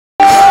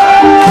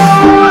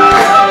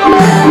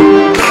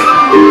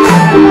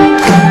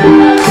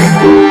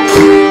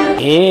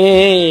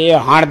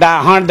हड्दा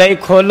हड्दै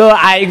खोलो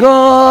आइगो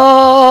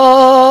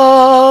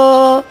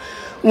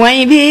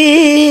वहीं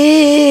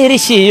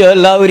बिर्सियो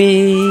लौरी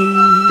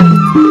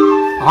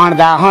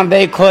हड्दा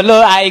हड्दै खोलो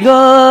आइगो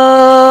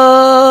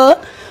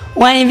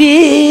वहीं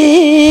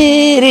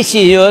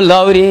बिर्सियो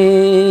लौरी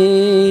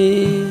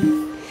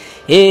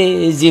ए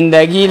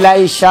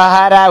जिन्दगीलाई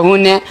सहारा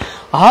हुने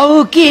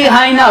हौ कि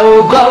हैन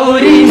हौ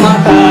गौरी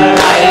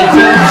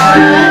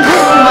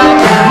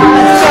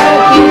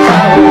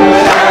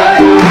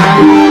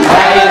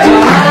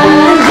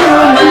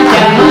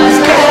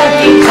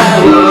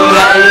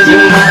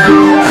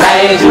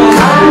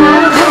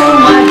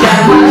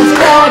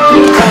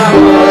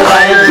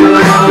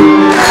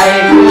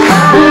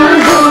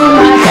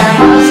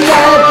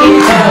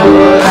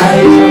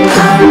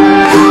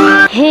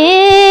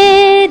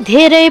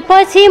धेरै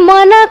पछि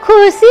मन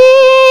खुसी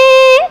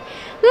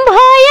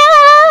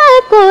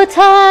भएको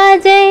छ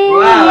जै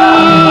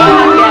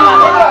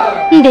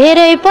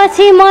धेरै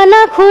पछि मन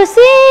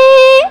खुसी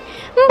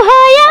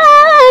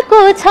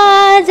भएको छ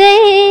जै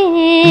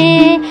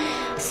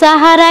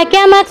सहारा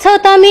क्या माग्छौ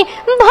तमी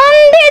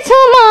भन्दैछु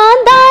म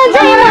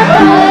दाजै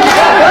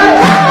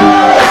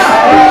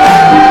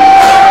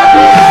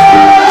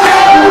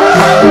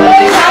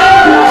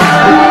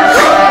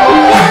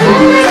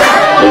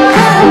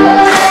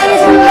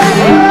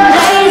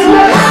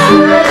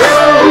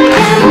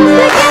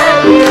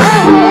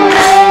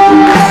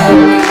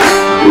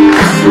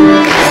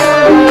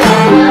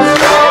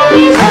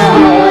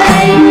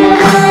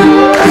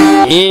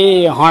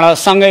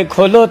हडसँगै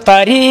खोलो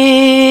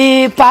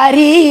तरी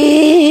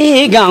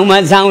पारी गाउँमा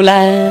जाउँला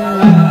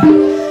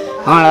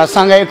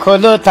हडसँगै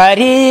खोलो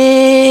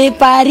तरी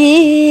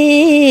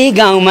पारी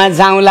गाउँमा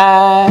जाउँला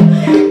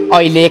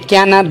अहिले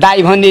क्या न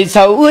दाइ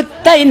भन्दैछौ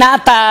उतै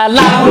नाता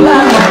लाउला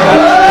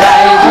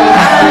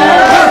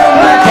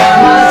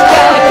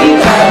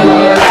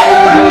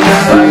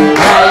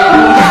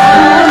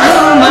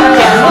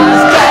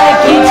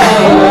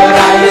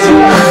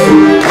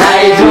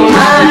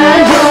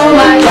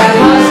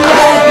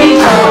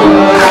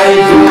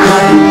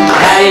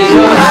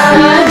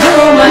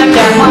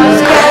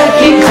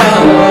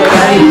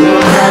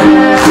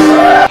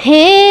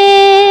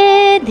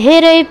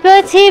धेरै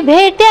पछि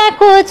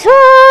भेटेको छु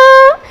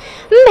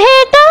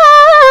भेट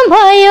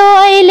भयो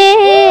अहिले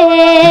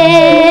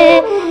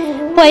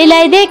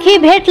पहिल्यैदेखि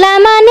भेट्ला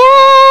मान्यो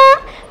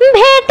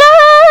भेट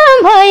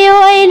भयो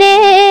अहिले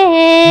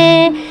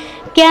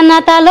क्या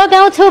नाता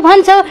लगाउँछु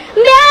भन्छौ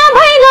बिहा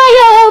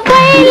भइगयो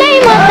पहिल्यै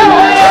म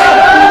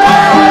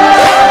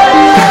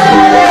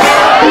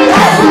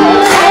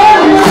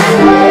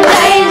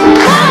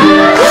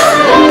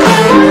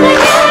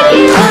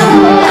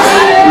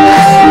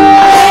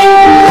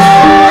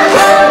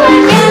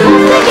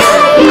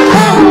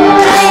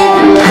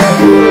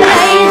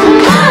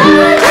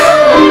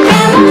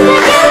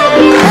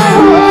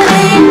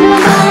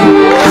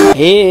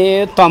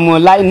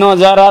तमुलाई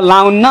नजर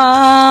लाउन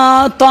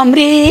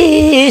तम्री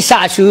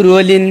सासु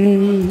रोलिन्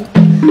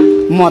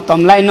म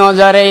तमलाई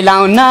नजरै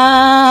लाउन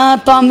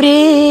तम्री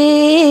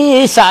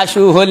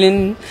सासु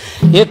होलिन्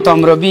ए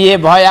तम्रो बिहे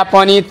भया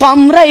पनि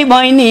तम्रै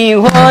बहिनी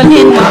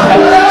होलिन्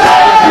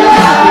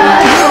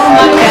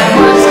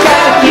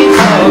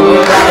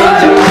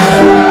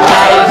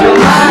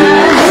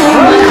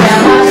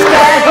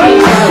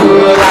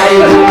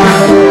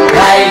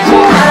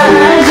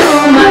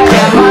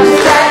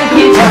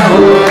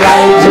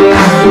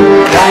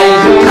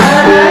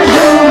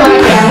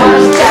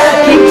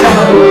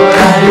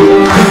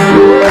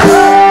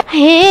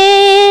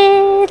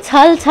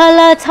छल छल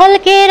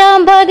छल्केर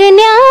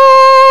बग्न्या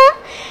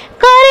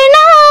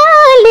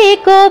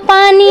कर्णालीको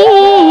पानी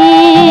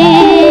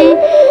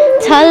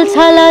छल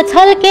छल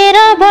छल्केर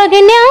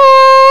बग्न्या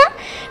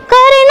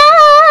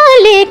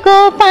कर्णालीको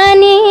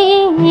पानी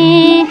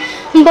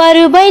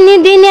बरु बहिनी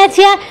दिने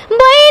छ्या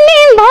बहिनी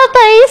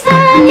भतै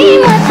सानी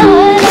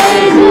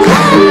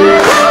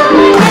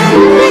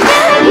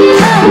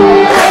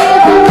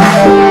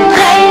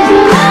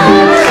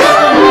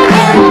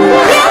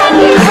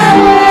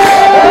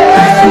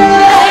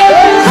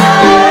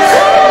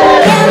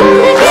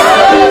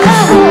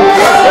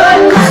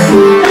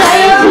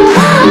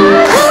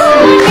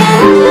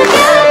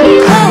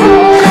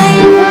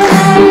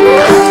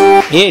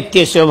ए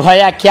त्यसो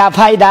भया क्या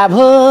फाइदा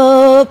भो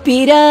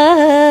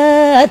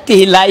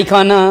पिरातीलाई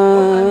खन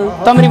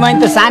तम्री बहिनी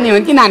त सानी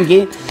हुन् कि नानकी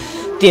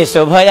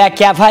त्यसो भया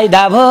क्या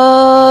फाइदा भो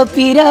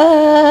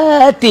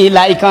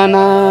पिरातीलाई खन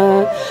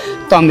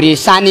तम्री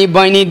सानी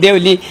बहिनी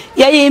देउली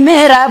यही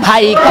मेरा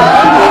भाइ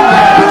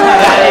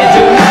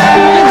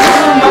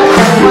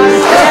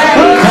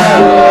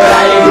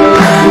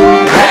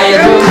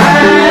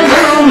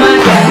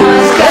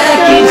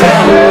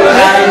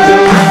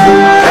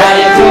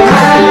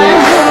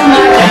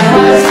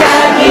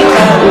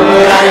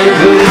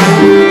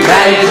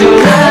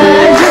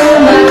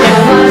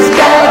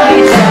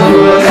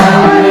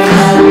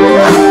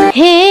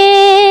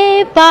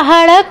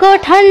पहाडको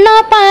ठन्डा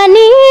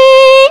पानी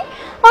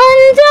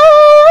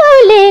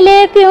अन्जुलीले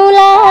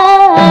पिउला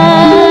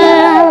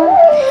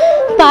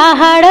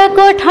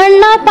पहाडको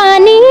ठन्डा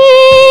पानी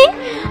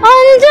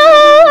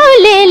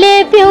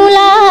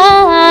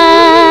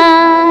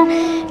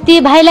दिदी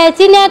भाइलाई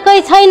चिनेकै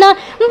छैन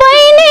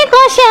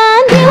बहिनीको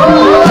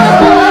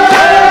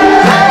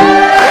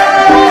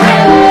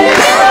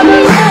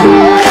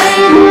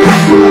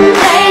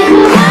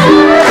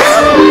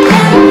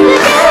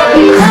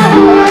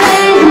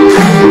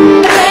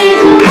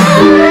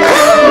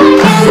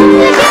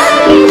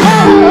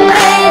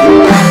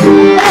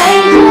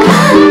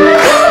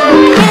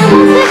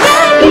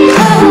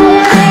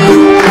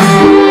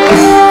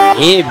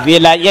ए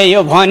बेला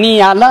यो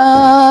भनिहाल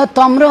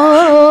तम्रो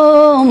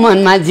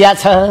मनमा ज्या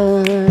छ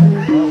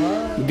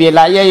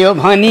बेला यो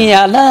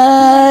भनिहाल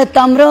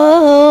तम्रो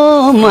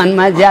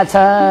मनमा ज्या छ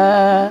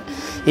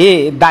ए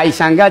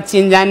दाइसँग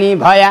चिन्जानी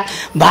भया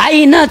भाइ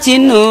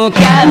नचिन्नु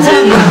क्या छ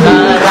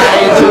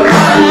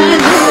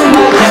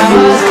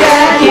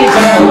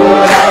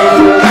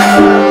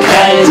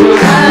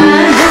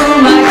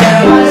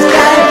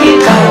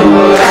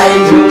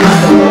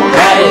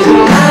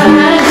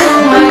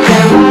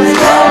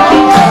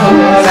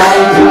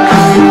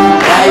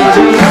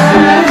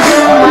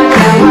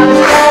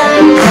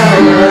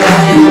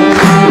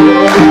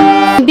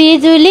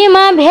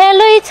बिजुलीमा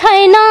भेलै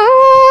छैन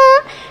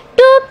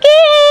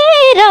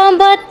टुकेर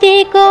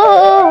बत्तीको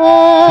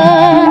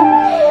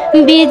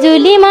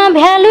बिजुलीमा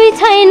भ्यालु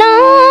छैन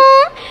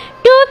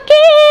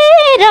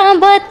टुकेर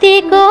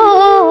बत्तीको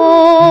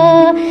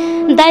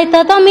दाइ त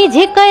तमी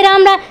झिक्कै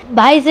राम्रा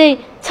भाइ चाहिँ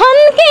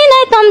छन् कि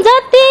नै तम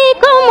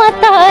जतिको म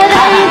त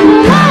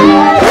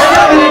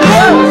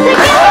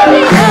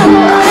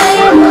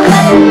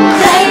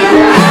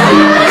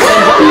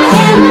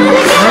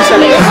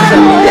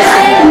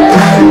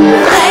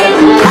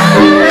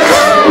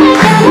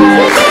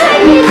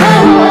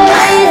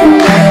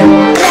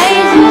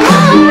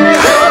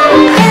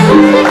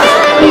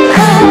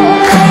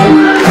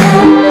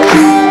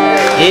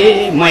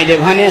मैले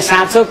भने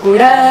साँचो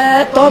कुरा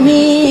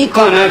तमी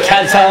कन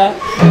खेल्छ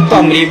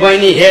तम्री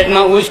बहिनी हेर्न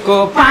उसको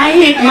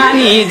पाइट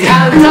मानि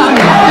झ्याल्छ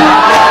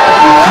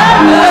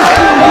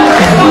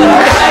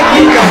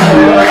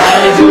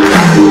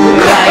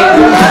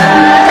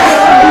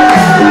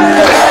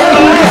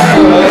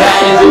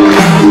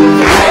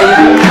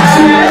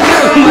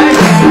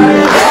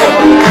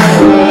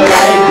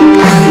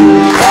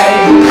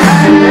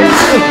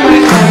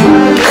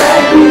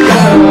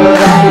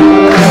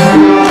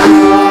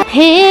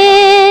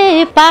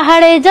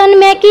पहाडे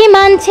जन्मेकी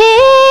मान्छे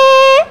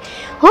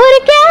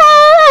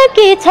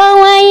हुर्क्याकी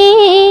छौई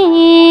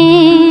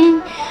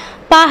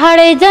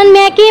पहाडे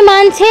जन्मेकी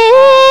मान्छे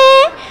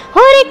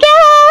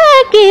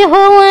हुर्क्याकी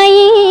होई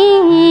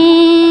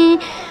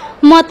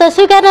म त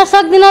स्वीकार्न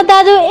सक्दिन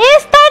दाजु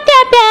यस्ता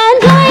ट्याप्या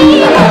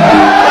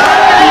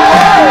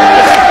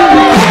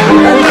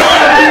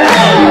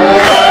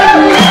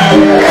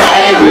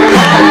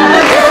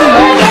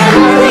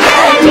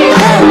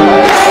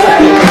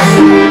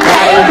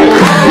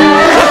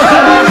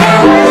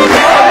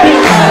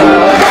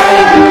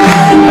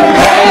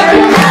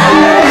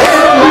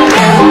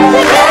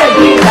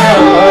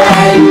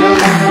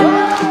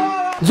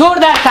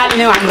जोरदार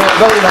ताली हाम्रो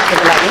गौरी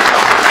भक्तको लागि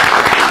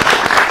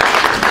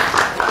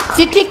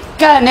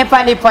चिटिक्क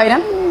नेपाली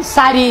पहिरन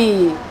सारी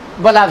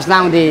बोलाब्स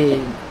लाउँदै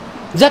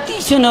जति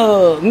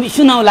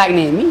सुनौ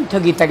लाग्ने मिठो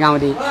गीत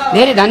गाउँदै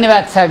धेरै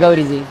धन्यवाद छ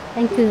गौरीजी।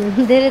 थ्याङ्क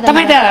यू धेरै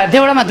तपाईँ त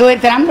देउडामा दोहोरी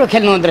त राम्रो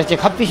खेल्नु हुँदो रहेछ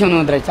खप्पिस हुनु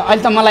हुँदो रहेछ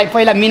अहिले त मलाई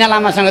पहिला मिना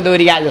लामासँग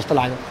दोहोरी गाए जस्तो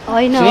लाग्यो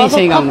होइन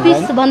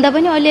खप्पिस भन्दा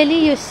पनि अलिअलि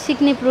यो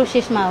सिक्ने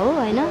प्रोसेसमा हो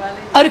होइन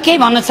अरू केही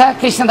भन्नु छ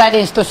कृष्ण दाइले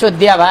यस्तो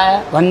सोधिदिया भए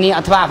भन्ने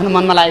अथवा आफ्नो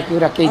मनमा लागेको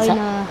कुरा केही छ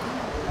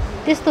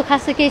त्यस्तो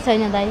खासै केही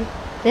छैन दाइ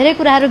धेरै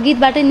कुराहरू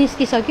गीतबाटै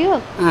निस्किसक्यो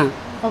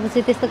अब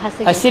चाहिँ त्यस्तो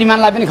खासै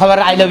श्रीमानलाई पनि खबर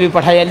आई लभ यू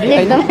पठाइहाल्नु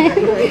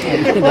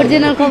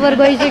ओरिजिनल खबर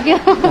गइसक्यो।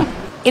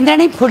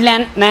 इन्द्राणी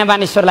फुडल्यान्ड नयाँ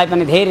बानेश्वरलाई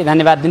पनि धेरै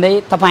धन्यवाद दिँदै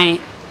तपाईँ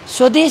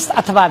स्वदेश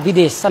अथवा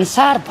विदेश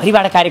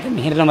संसारभरिबाट कार्यक्रम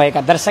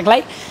हेर्नुभएका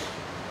दर्शकलाई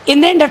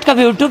इन्द्राणी.com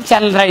युट्युब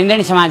च्यानल र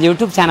इन्द्राणी समाज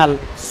युट्युब च्यानल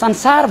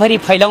संसारभरि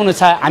फैलाउनु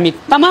छ हामी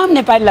तमाम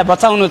नेपालीलाई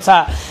बचाउनु छ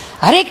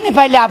हरेक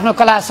नेपालीले आफ्नो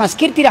कला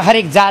संस्कृति र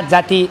हरेक जात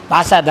जाति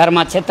भाषा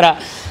धर्म क्षेत्र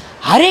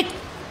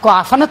हरेकको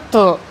आफनत्व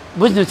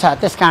बुझ्नु छ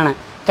त्यसकारण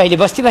कहिले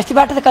बस्ती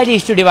बस्तीबाट त कहिले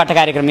स्टुडियोबाट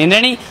कार्यक्रम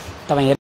इन्द्राणी तपाईँ